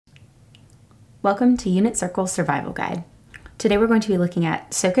Welcome to Unit Circle Survival Guide. Today we're going to be looking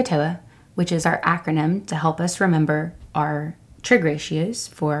at SOHCAHTOA, which is our acronym to help us remember our trig ratios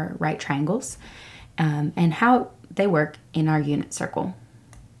for right triangles and how they work in our unit circle.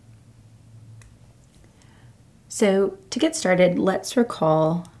 So to get started, let's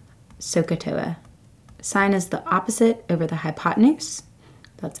recall SOHCAHTOA. Sine is the opposite over the hypotenuse.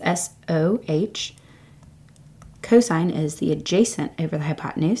 That's SOH. Cosine is the adjacent over the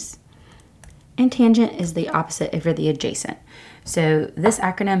hypotenuse. And tangent is the opposite over the adjacent. So this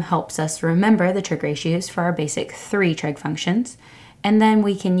acronym helps us remember the trig ratios for our basic 3 trig functions, and then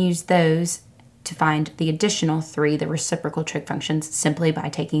we can use those to find the additional 3, the reciprocal trig functions, simply by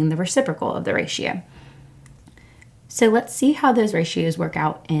taking the reciprocal of the ratio. So let's see how those ratios work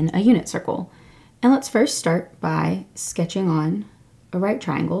out in a unit circle. And let's first start by sketching on a right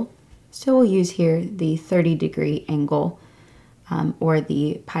triangle. So we'll use here the 30-degree angle or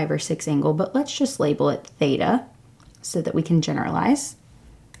the pi over 6 angle, but let's just label it theta so that we can generalize.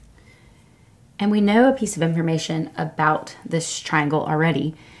 And we know a piece of information about this triangle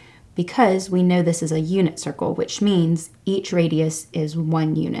already because we know this is a unit circle, which means each radius is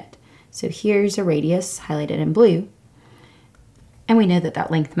 1 unit. So here's a radius highlighted in blue, and we know that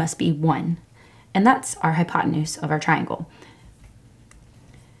that length must be 1, and that's our hypotenuse of our triangle.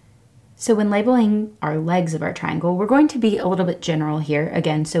 So when labeling our legs of our triangle, we're going to be a little bit general here,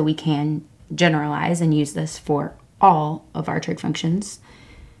 again, so we can generalize and use this for all of our trig functions.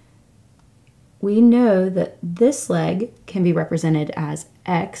 We know that this leg can be represented as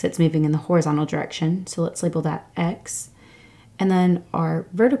x. It's moving in the horizontal direction, so let's label that x. And then our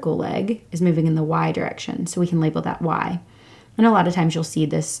vertical leg is moving in the y direction, so we can label that y. And a lot of times you'll see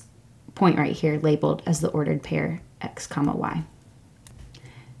this point right here labeled as the ordered pair x comma y.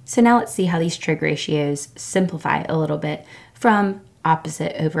 So now let's see how these trig ratios simplify a little bit from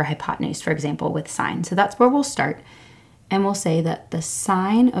opposite over hypotenuse, for example, with sine. So that's where we'll start. And we'll say that the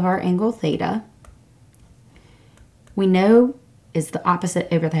sine of our angle theta, we know is the opposite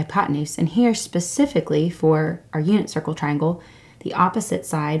over the hypotenuse. And here specifically for our unit circle triangle, the opposite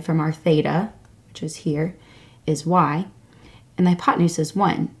side from our theta, which is here, is y. And the hypotenuse is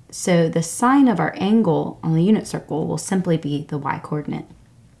 1. So the sine of our angle on the unit circle will simply be the y coordinate.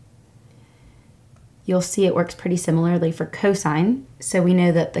 You'll see it works pretty similarly for cosine. So we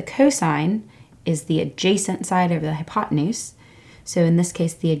know that the cosine is the adjacent side over the hypotenuse. So in this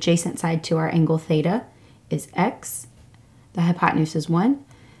case, the adjacent side to our angle theta is x. The hypotenuse is 1.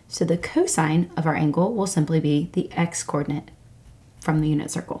 So the cosine of our angle will simply be the x coordinate from the unit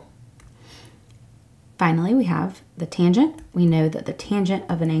circle. Finally, we have the tangent. We know that the tangent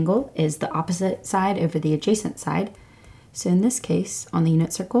of an angle is the opposite side over the adjacent side. So in this case, on the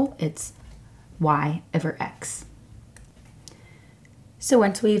unit circle, it's y over x. So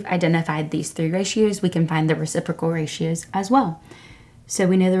once we've identified these 3 ratios, we can find the reciprocal ratios as well. So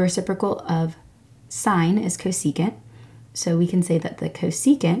we know the reciprocal of sine is cosecant. So we can say that the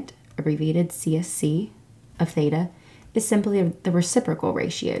cosecant, abbreviated CSC, of theta is simply the reciprocal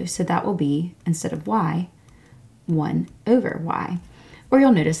ratio. So that will be, instead of y, 1 over y. Or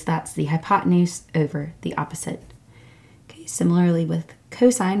you'll notice that's the hypotenuse over the opposite. Okay, similarly with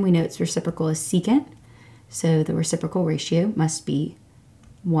cosine, we know its reciprocal is secant, so the reciprocal ratio must be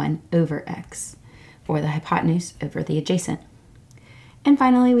 1 over x, or the hypotenuse over the adjacent. And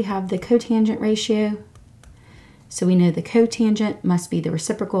finally, we have the cotangent ratio. So we know the cotangent must be the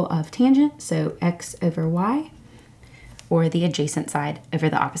reciprocal of tangent, so x over y, or the adjacent side over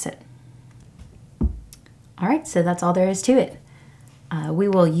the opposite. All right, so that's all there is to it. We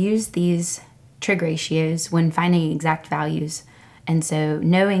will use these trig ratios when finding exact values, and so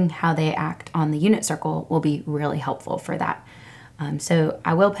knowing how they act on the unit circle will be really helpful for that. So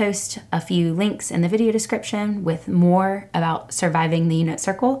I will post a few links in the video description with more about surviving the unit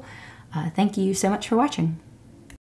circle. Thank you so much for watching.